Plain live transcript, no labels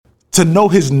To know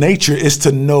his nature is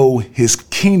to know his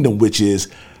kingdom, which is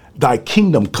thy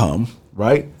kingdom come,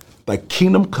 right? Thy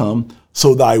kingdom come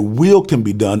so thy will can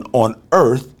be done on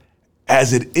earth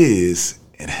as it is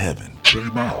in heaven. J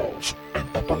Miles and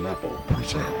Upper Level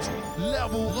presents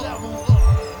Level up.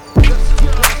 Let's go.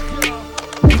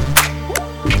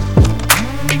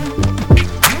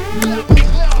 Level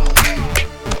up.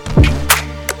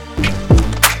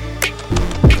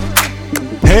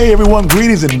 Hey everyone,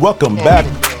 greetings and welcome back.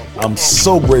 I'm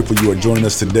so grateful you are joining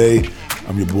us today.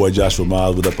 I'm your boy Joshua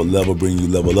Miles with Upper Level, bringing you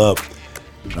Level Up.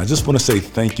 And I just want to say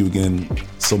thank you again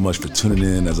so much for tuning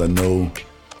in, as I know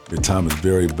your time is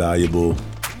very valuable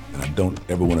and I don't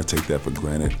ever want to take that for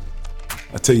granted.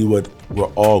 I tell you what,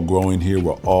 we're all growing here.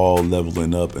 We're all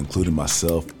leveling up, including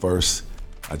myself. First,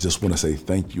 I just want to say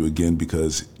thank you again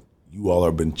because you all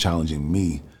have been challenging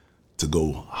me to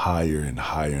go higher and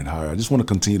higher and higher. I just want to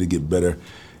continue to get better.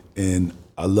 And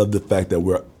I love the fact that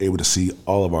we're able to see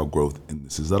all of our growth in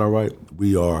this. Is that all right?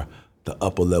 We are the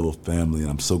Upper Level family,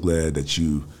 and I'm so glad that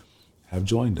you have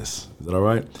joined us. Is that all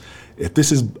right? If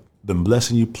this has been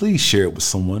blessing you, please share it with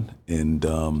someone, and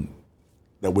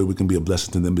that way we can be a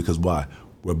blessing to them, because why?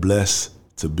 We're blessed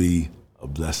to be a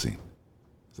blessing.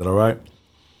 Is that all right?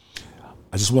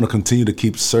 I just want to continue to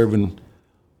keep serving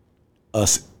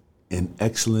us in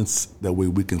excellence. That way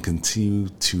we can continue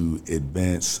to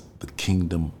advance the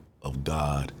kingdom of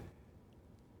God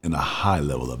in a high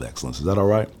level of excellence. Is that all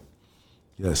right?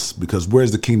 Yes, because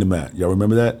where's the kingdom at? Y'all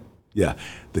remember that? Yeah,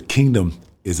 the kingdom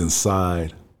is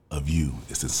inside of you.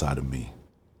 It's inside of me.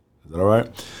 Is that all right?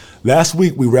 Last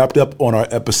week, we wrapped up on our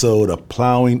episode of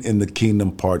Plowing in the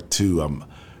Kingdom Part 2. I'm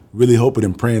really hoping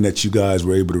and praying that you guys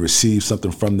were able to receive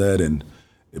something from that and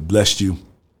it blessed you.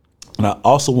 And I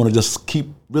also want to just keep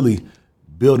really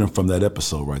building from that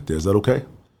episode right there. Is that okay?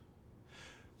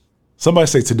 Somebody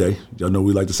say today. Y'all know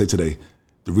we like to say today.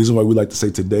 The reason why we like to say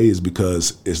today is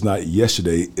because it's not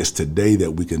yesterday, it's today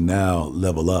that we can now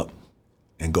level up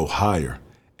and go higher.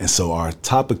 And so our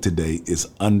topic today is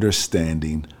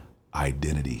understanding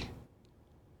identity.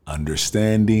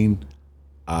 Understanding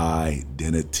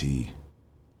identity.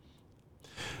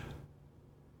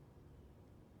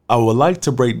 I would like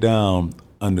to break down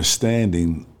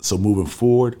understanding, so moving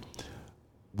forward,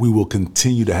 we will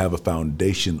continue to have a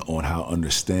foundation on how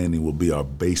understanding will be our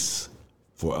base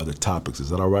for other topics. Is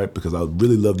that all right? Because I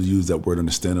really love to use that word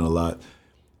understanding a lot.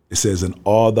 It says, in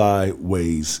all thy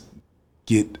ways,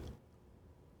 get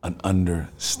an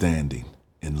understanding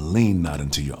and lean not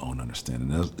into your own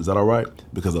understanding. Is that all right?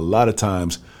 Because a lot of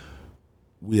times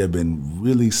we have been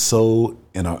really so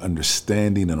in our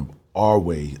understanding and our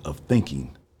way of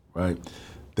thinking, right,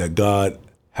 that God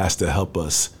has to help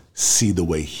us see the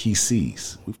way he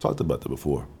sees. We've talked about that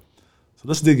before. So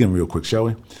let's dig in real quick, shall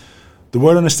we? The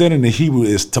word understanding in Hebrew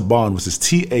is taban, which is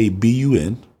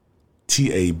T-A-B-U-N,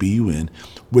 T-A-B-U-N,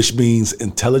 which means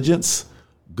intelligence,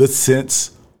 good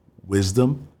sense,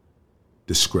 wisdom,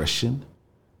 discretion,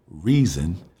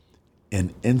 reason,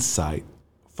 and insight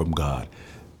from God.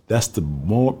 That's the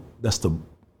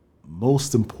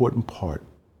most important part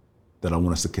that I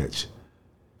want us to catch,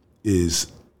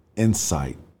 is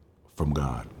insight from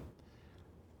God.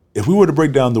 If we were to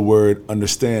break down the word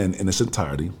understand in its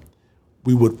entirety,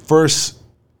 we would first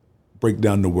break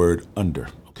down the word under,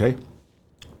 okay?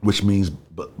 Which means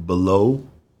below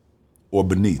or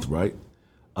beneath, right?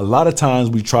 A lot of times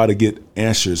we try to get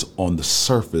answers on the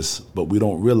surface, but we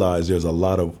don't realize there's a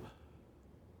lot of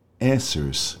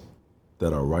answers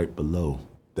that are right below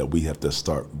that we have to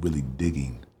start really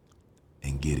digging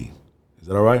and getting. Is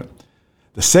that all right?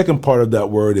 The second part of that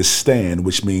word is stand,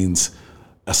 which means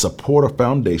a support or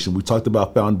foundation. We talked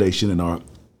about foundation in our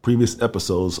previous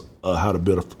episodes, how to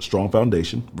build a strong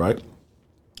foundation, right?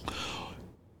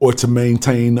 Or to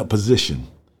maintain a position.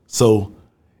 So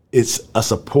it's a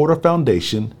support or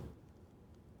foundation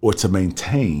or to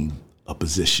maintain a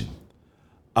position.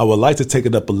 I would like to take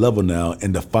it up a level now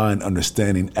and define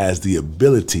understanding as the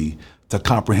ability to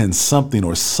comprehend something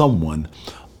or someone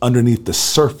underneath the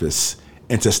surface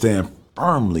and to stand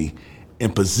firmly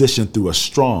in position through a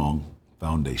strong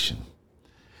foundation.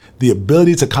 The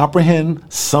ability to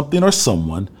comprehend something or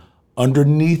someone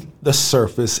underneath the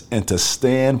surface and to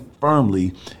stand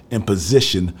firmly in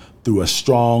position through a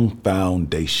strong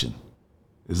foundation.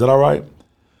 Is that all right?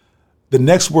 The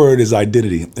next word is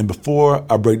identity. And before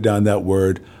I break down that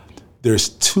word, there's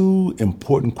two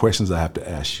important questions I have to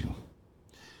ask you.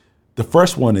 The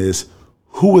first one is,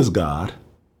 who is God,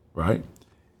 right?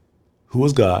 Who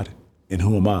is God and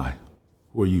who am I?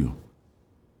 Who are you?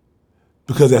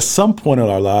 Because at some point in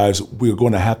our lives, we're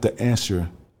going to have to answer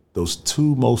those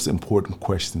two most important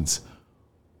questions.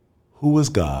 Who is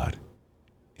God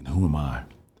and who who am I?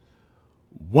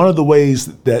 One of the ways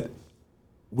that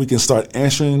we can start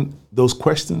answering those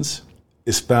questions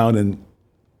is found in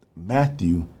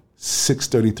Matthew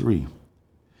 6:33.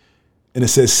 And it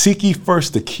says, seek ye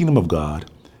first the kingdom of God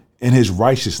and his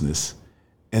righteousness,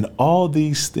 and all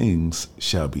these things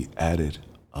shall be added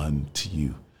unto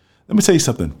you. Let me tell you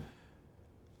something.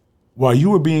 While you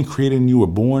were being created and you were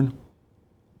born,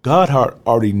 God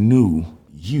already knew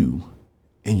you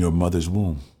in your mother's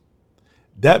womb.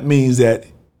 That means that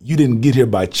you didn't get here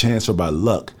by chance or by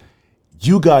luck.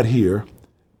 You got here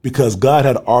because God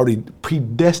had already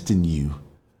predestined you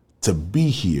to be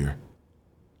here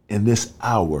in this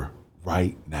hour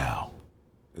right now.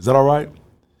 Is that all right?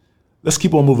 Let's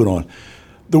keep on moving on.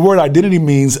 The word identity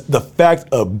means the fact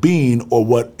of being or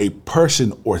what a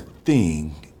person or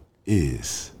thing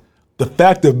is. The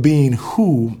fact of being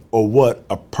who or what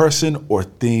a person or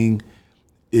thing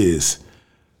is.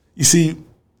 You see,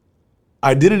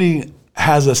 identity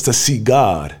has us to see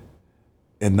God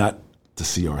and not to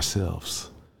see ourselves.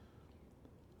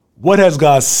 What has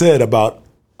God said about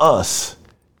us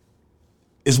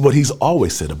is what he's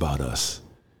always said about us.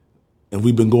 And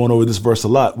we've been going over this verse a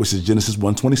lot, which is Genesis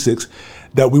 1:26,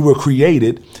 that we were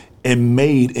created and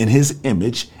made in his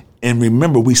image. And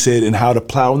remember, we said in How to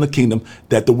Plow in the Kingdom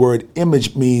that the word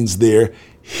image means there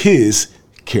his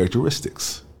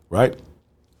characteristics, right?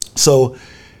 So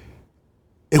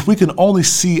if we can only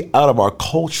see out of our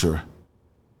culture,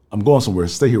 I'm going somewhere,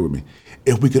 stay here with me.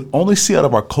 If we can only see out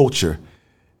of our culture,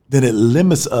 then it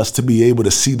limits us to be able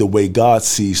to see the way God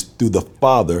sees through the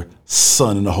Father,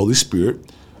 Son, and the Holy Spirit,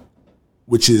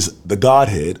 which is the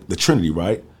Godhead, the Trinity,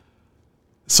 right?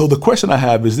 So the question I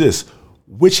have is this: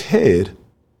 which head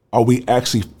are we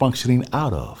actually functioning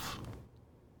out of?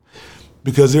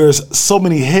 Because there's so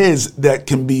many heads that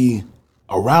can be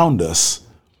around us,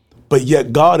 but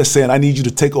yet God is saying, I need you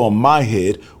to take on my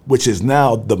head, which is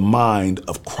now the mind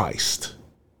of Christ.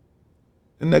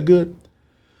 Isn't that good?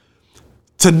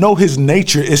 To know his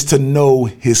nature is to know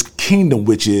his kingdom,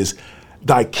 which is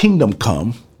thy kingdom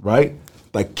come, right?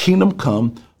 Thy kingdom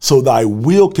come so thy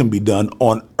will can be done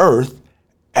on earth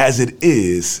as it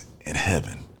is in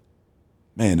heaven.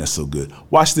 Man, that's so good.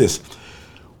 Watch this.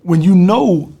 When you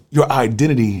know your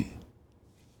identity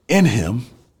in him,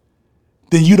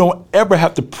 then you don't ever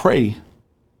have to pray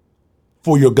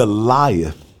for your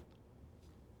Goliath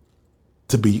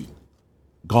to be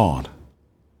gone.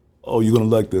 Oh, you're going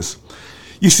to like this.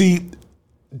 You see,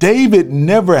 David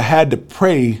never had to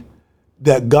pray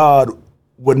that God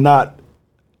would not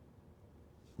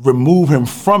remove him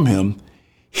from him.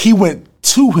 He went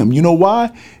to him. You know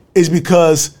why? It's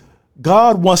because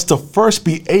God wants to first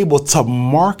be able to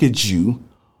market you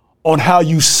on how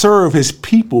you serve his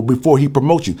people before he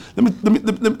promotes you.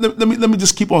 Let me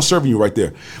just keep on serving you right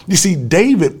there. You see,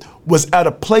 David was at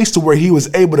a place to where he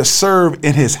was able to serve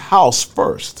in his house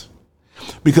first.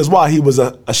 Because why? He was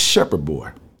a shepherd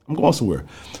boy. I'm going somewhere.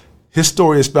 His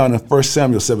story is found in 1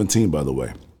 Samuel 17, by the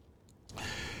way.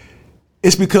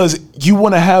 It's because you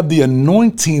want to have the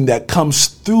anointing that comes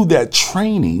through that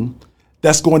training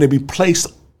that's going to be placed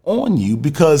on you,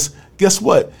 because guess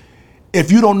what?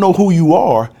 If you don't know who you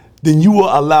are, then you will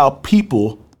allow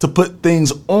people to put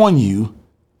things on you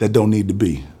that don't need to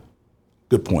be.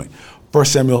 Good point. 1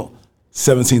 Samuel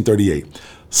 17:38.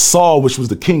 Saul, which was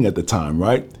the king at the time,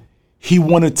 right? He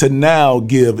wanted to now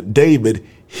give David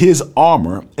his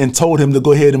armor and told him to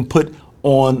go ahead and put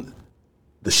on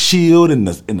the shield and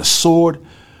the sword.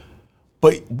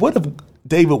 But what if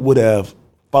David would have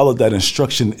followed that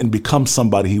instruction and become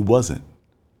somebody he wasn't?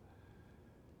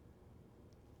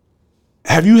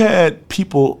 Have you had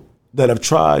people that have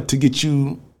tried to get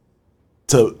you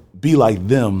to be like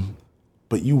them,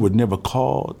 but you were never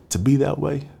called to be that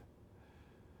way?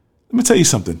 Let me tell you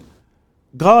something.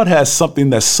 God has something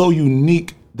that's so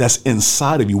unique that's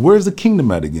inside of you. Where's the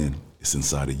kingdom at again? It's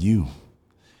inside of you.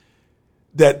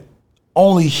 That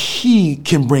only he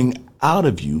can bring out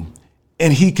of you,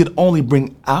 and he can only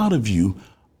bring out of you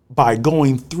by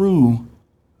going through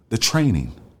the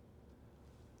training.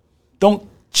 Don't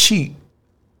cheat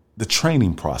the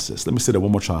training process. Let me say that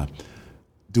one more time.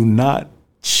 Do not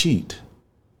cheat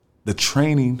the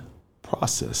training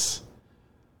process.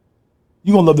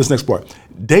 You're going to love this next part.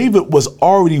 David was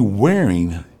already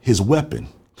wearing his weapon,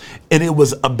 and it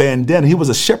was a bandana. He was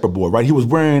a shepherd boy, right? He was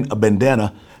wearing a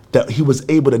bandana that he was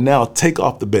able to now take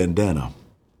off the bandana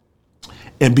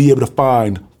and be able to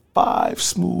find 5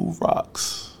 smooth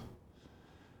rocks.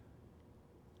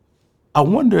 I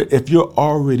wonder if you're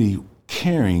already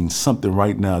carrying something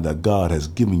right now that God has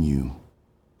given you,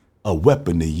 a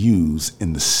weapon to use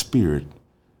in the spirit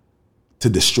to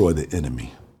destroy the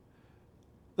enemy.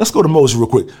 Let's go to Moses real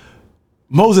quick.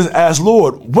 Moses asked,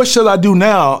 Lord, what shall I do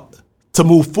now to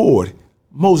move forward?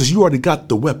 Moses, you already got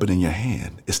the weapon in your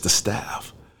hand. It's the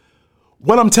staff.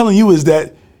 What I'm telling you is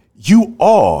that you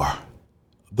are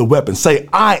the weapon. Say,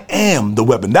 I am the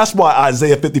weapon. That's why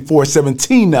Isaiah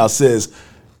 54:17 now says,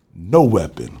 no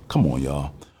weapon, come on,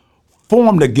 y'all,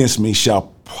 formed against me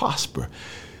shall prosper.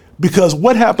 Because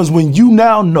what happens when you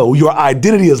now know your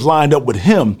identity is lined up with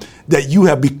him, that you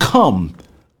have become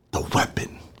the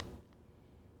weapon.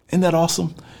 Isn't that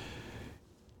awesome?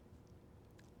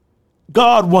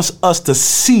 God wants us to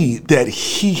see that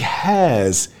he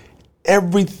has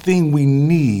everything we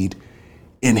need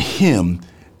in him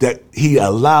that he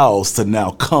allows to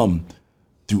now come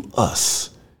through us.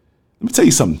 Let me tell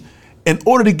you something. In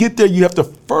order to get there, you have to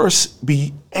first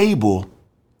be able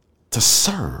to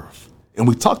serve. And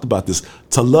we talked about this.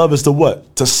 To love is to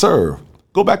what? To serve.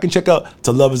 Go back and check out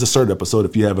To Love is to Serve episode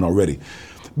if you haven't already.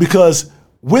 Because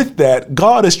with that,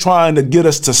 God is trying to get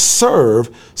us to serve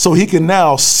so he can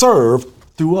now serve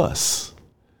through us.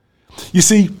 You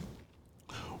see,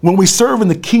 when we serve in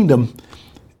the kingdom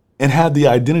and have the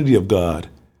identity of God,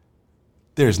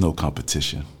 there's no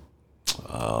competition.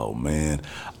 Oh, man.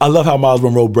 I love how Miles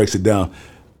Monroe breaks it down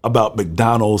about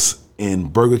McDonald's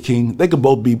and Burger King. They can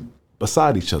both be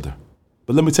beside each other.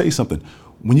 But let me tell you something.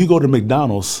 When you go to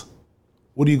McDonald's,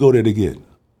 what do you go there to get?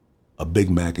 A Big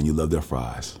Mac, and you love their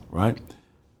fries, right?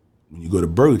 When you go to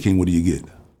Burger King, what do you get?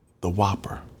 The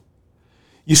Whopper.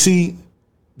 You see,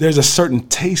 there's a certain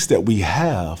taste that we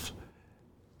have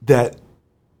that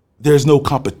there's no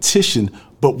competition,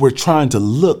 but we're trying to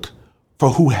look for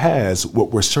who has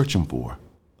what we're searching for.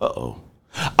 Uh-oh.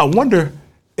 I wonder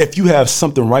if you have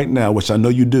something right now, which I know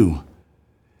you do,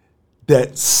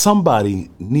 that somebody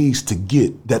needs to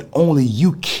get that only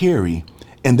you carry,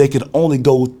 and they can only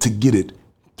go to get it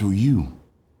through you.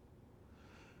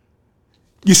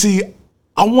 You see,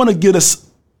 I want to get us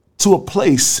to a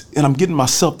place, and I'm getting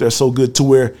myself there so good, to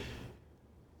where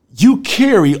you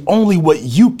carry only what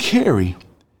you carry,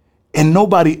 and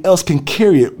nobody else can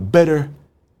carry it better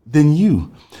than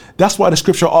you. That's why the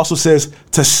scripture also says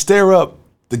to stir up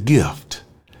the gift.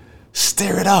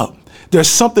 Stir it up. There's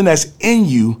something that's in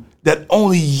you that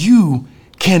only you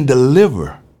can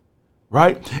deliver,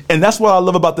 right? And that's what I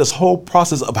love about this whole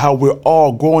process of how we're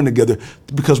all growing together,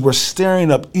 because we're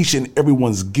stirring up each and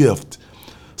everyone's gift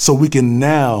so we can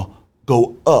now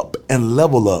go up and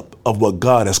level up of what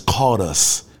God has called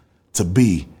us to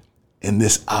be in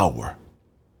this hour.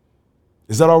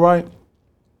 Is that all right?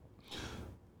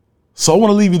 So I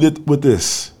want to leave you with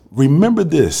this. Remember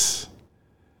this,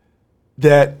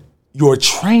 that your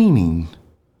training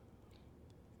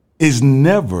is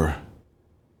never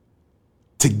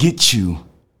to get you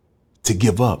to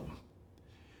give up.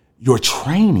 Your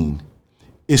training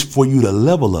is for you to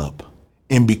level up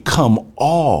and become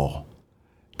all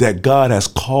that God has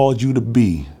called you to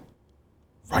be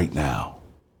right now.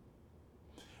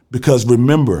 Because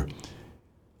remember,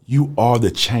 you are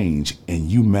the change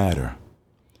and you matter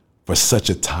for such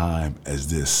a time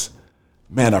as this.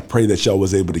 Man, I pray that y'all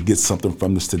was able to get something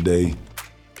from this today.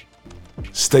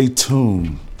 Stay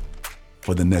tuned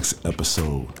for the next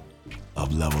episode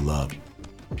of Level Up.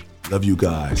 Love you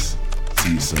guys.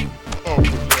 See you soon.